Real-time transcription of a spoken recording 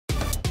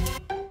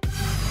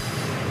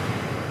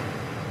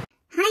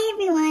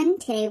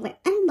today we're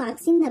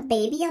unboxing the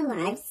Baby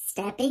Alive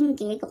Stepping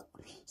Giggle.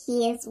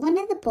 He is one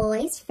of the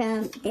boys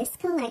from this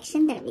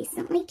collection that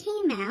recently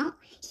came out.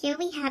 Here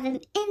we have him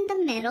in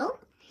the middle,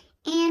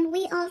 and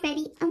we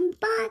already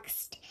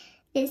unboxed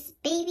this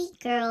baby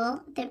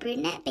girl, the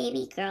Brunette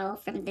baby girl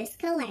from this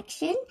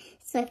collection.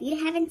 So if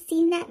you haven't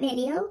seen that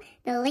video,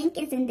 the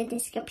link is in the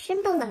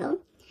description below.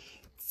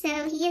 So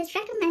he is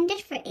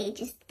recommended for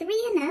ages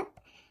 3 and up.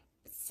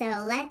 So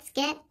let's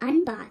get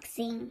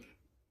unboxing.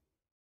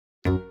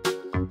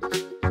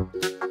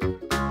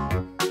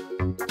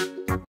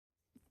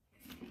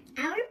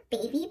 Our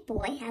baby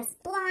boy has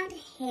blonde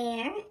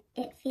hair.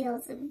 It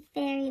feels a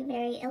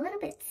little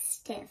bit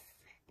stiff.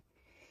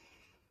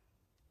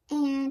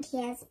 And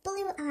he has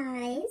blue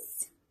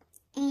eyes.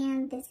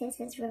 And this is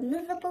his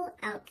removable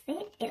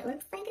outfit. It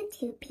looks like a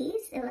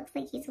two-piece. It looks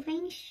like he's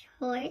wearing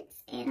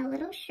shorts and a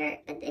little shirt,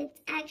 but it's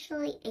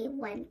actually a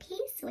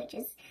one-piece, which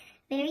is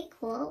very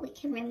cool. We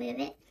can remove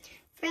it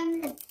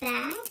from the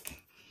back.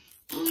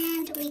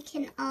 And we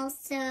can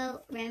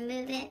also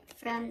remove it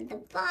from the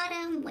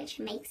bottom, which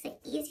makes it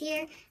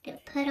easier to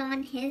put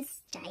on his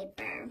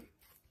diaper.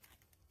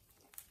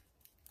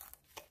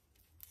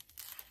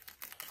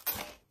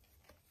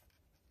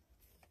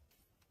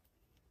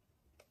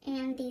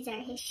 And these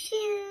are his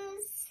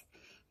shoes.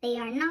 They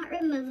are not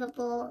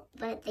removable,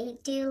 but they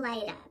do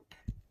light up.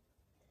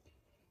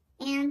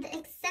 And the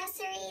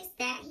accessories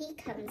that he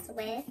comes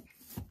with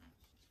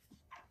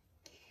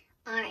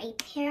are a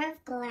pair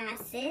of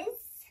glasses.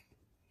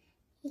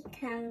 He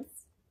comes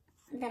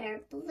that are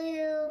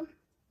blue,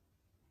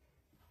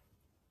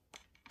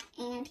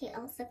 and he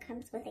also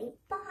comes with a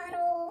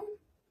bottle,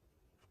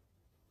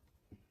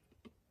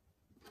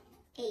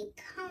 a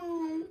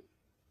comb,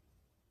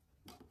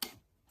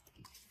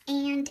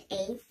 and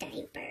a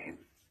diaper.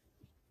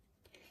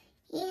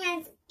 He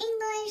has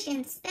English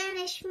and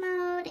Spanish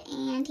mode,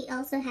 and he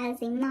also has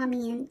a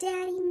mommy and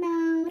daddy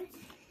mode,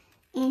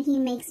 and he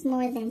makes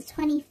more than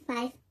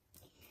 25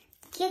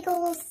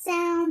 giggle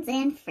sounds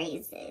and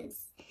phrases.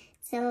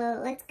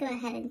 So let's go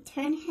ahead and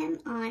turn him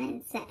on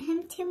and set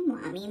him to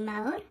mommy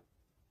mode.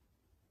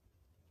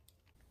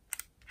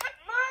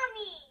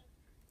 Mommy!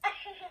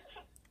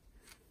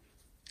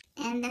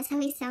 And that's how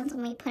he sounds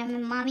when we put him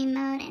in mommy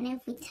mode. And if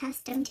we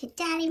test him to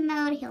daddy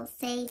mode, he'll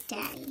say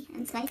daddy.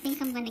 And so I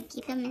think I'm going to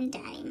keep him in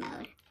daddy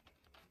mode.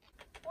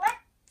 What?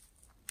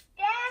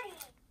 Daddy!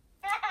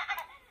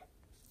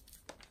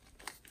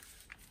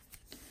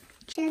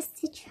 Just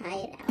to try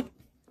it out.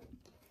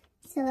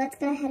 So let's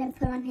go ahead and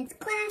put on his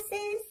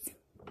glasses.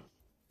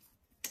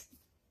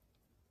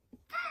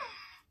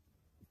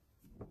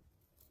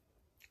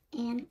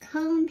 And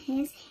comb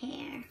his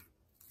hair.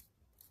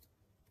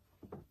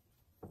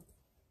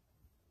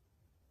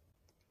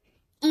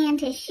 And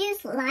his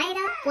shoes light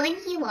up when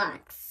he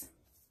walks.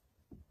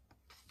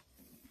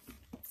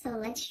 So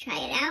let's try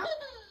it out.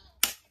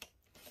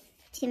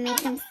 To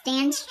make him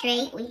stand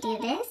straight, we do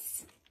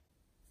this.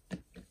 This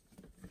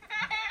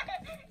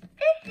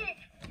is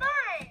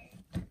fun!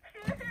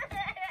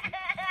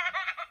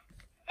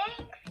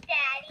 Thanks,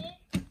 Daddy.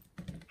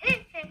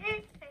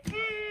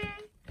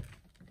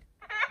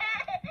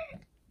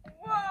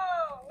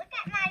 Whoa, look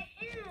at my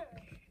shoes.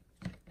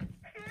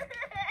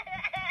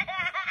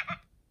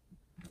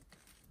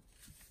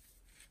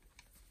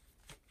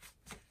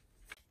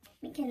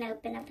 We can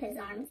open up his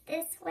arms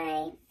this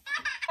way.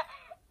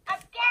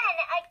 Again.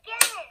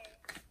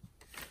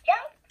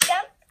 Jump.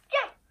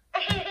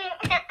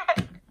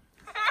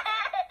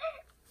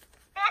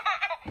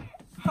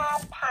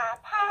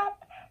 Hop,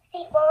 he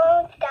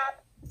won't stop.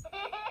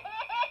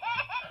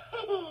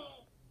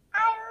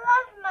 I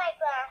love my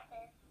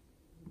glasses.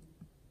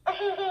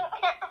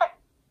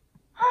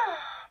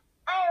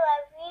 I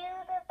love you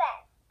the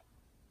best.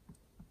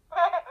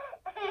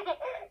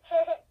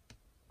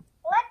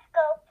 Let's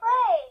go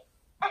play.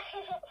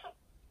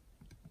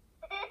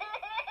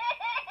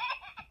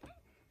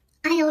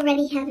 I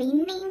already have a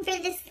name for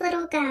this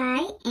little guy,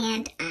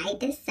 and I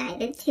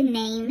decided to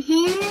name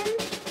him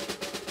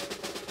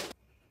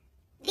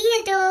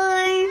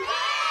Theodore.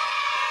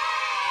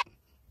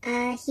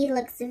 He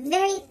looks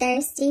very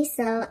thirsty,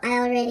 so I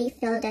already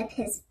filled up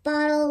his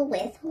bottle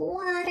with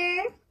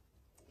water.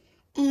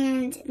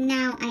 And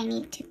now I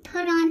need to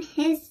put on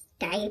his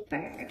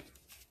diaper.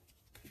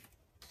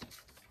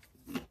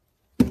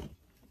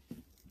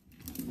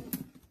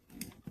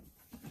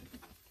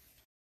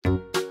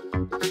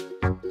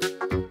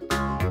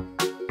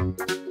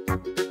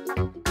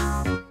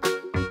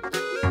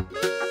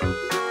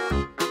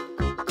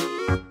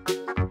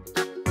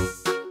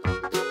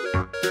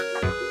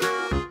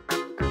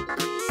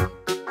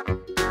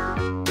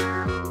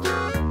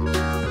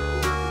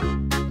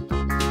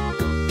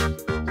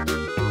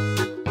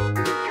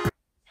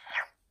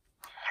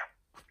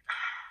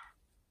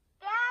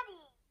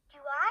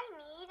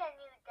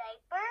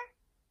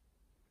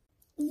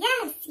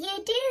 Yes,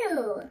 you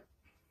do.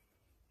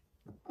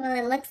 Well,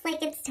 it looks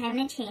like it's time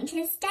to change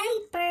his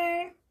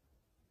diaper.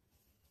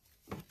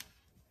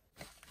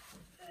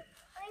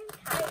 I'm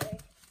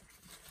tired.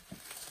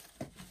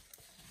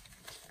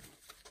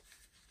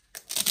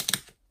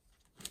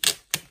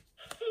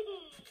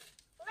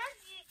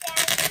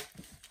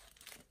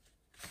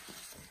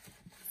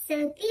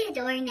 So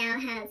Theodore now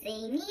has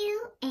a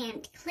new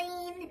and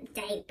clean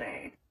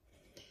diaper.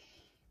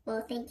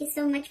 Well, thank you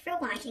so much for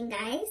watching,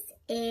 guys.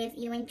 If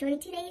you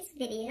enjoyed today's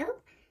video,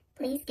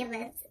 please give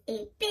us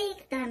a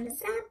big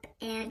thumbs up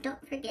and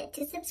don't forget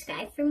to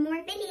subscribe for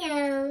more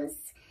videos.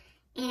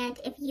 And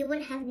if you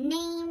would have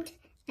named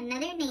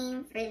another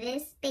name for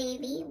this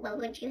baby, what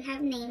would you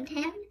have named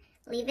him?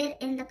 Leave it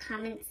in the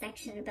comment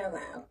section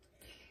below.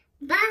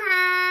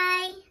 Bye!